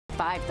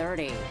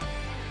5:30.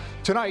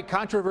 Tonight,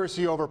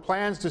 controversy over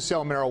plans to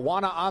sell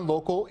marijuana on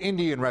local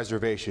Indian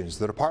reservations.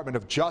 The Department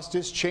of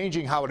Justice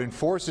changing how it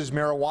enforces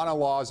marijuana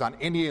laws on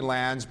Indian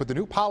lands, but the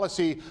new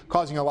policy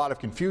causing a lot of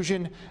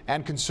confusion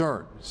and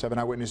concern. 7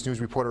 Eyewitness News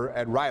reporter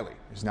Ed Riley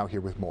is now here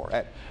with more.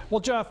 Ed.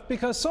 Well, Jeff,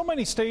 because so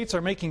many states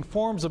are making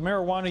forms of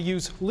marijuana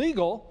use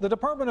legal, the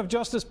Department of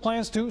Justice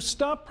plans to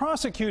stop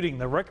prosecuting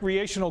the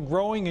recreational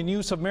growing and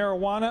use of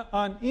marijuana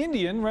on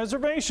Indian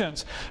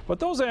reservations. But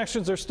those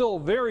actions are still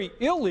very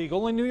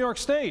illegal in New York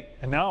State.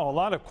 And now a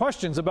lot of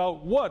questions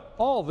about what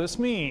all this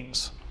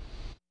means.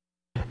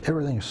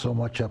 Everything's so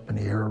much up in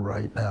the air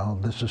right now.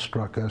 This has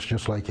struck us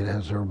just like it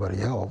has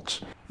everybody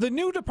else. The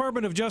new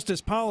Department of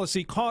Justice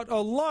policy caught a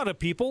lot of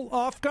people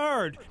off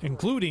guard,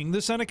 including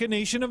the Seneca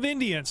Nation of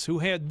Indians, who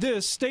had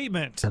this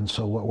statement. And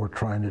so what we're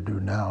trying to do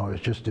now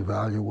is just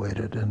evaluate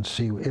it and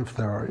see if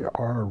there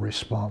are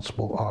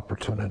responsible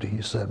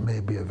opportunities that may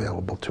be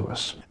available to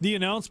us. The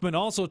announcement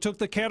also took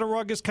the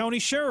Cattaraugus County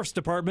Sheriff's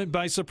Department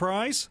by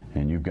surprise.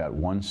 And you've got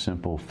one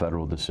simple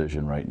federal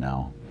decision right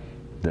now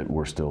that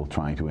we're still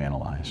trying to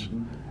analyze.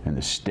 And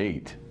the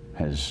state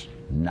has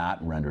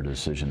not rendered a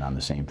decision on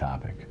the same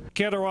topic.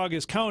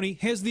 Cattaraugus County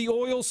has the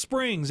Oil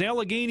Springs,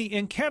 Allegheny,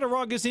 and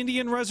Cattaraugus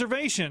Indian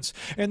reservations,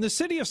 and the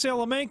city of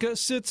Salamanca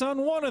sits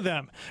on one of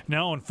them.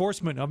 Now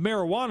enforcement of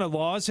marijuana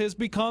laws has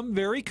become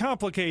very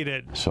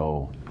complicated.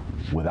 So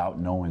without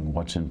knowing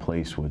what's in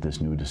place with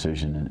this new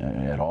decision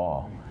at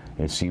all,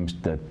 it seems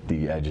that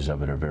the edges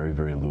of it are very,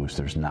 very loose.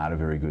 There's not a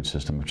very good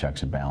system of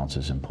checks and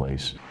balances in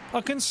place.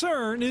 A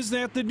concern is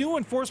that the new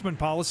enforcement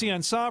policy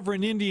on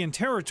sovereign Indian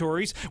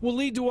territories will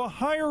lead to a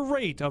higher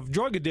rate of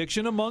drug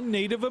addiction among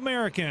Native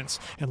Americans.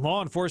 And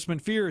law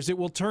enforcement fears it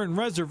will turn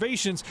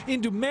reservations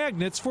into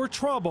magnets for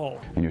trouble.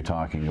 And you're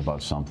talking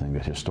about something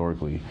that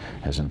historically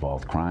has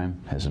involved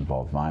crime, has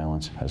involved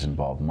violence, has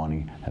involved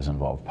money, has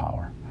involved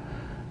power.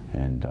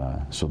 And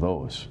so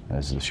those,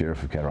 as the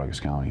sheriff of Cattaraugus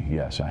County,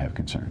 yes, I have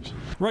concerns.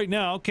 Right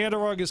now,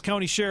 Cattaraugus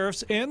County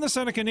sheriffs and the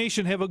Seneca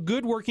Nation have a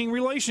good working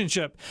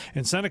relationship.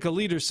 And Seneca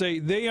leaders say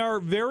they are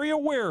very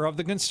aware of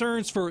the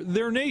concerns for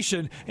their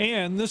nation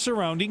and the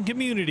surrounding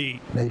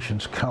community.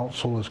 Nation's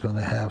council is going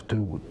to have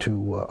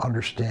to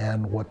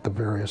understand what the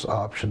various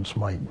options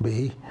might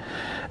be.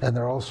 And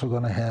they're also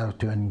going to have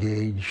to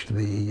engage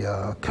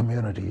the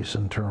communities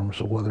in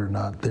terms of whether or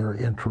not they're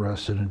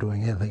interested in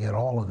doing anything at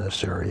all in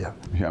this area.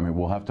 Yeah, I mean,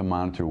 we'll have to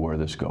monitor where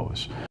this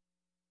goes.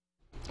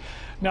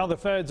 Now the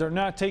feds are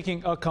not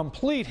taking a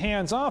complete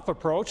hands-off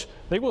approach.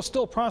 They will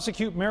still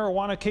prosecute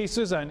marijuana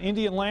cases on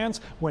Indian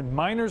lands when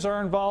minors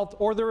are involved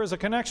or there is a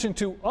connection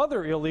to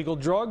other illegal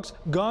drugs,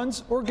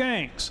 guns, or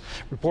gangs.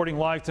 Reporting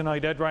live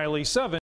tonight, Ed Riley, 7.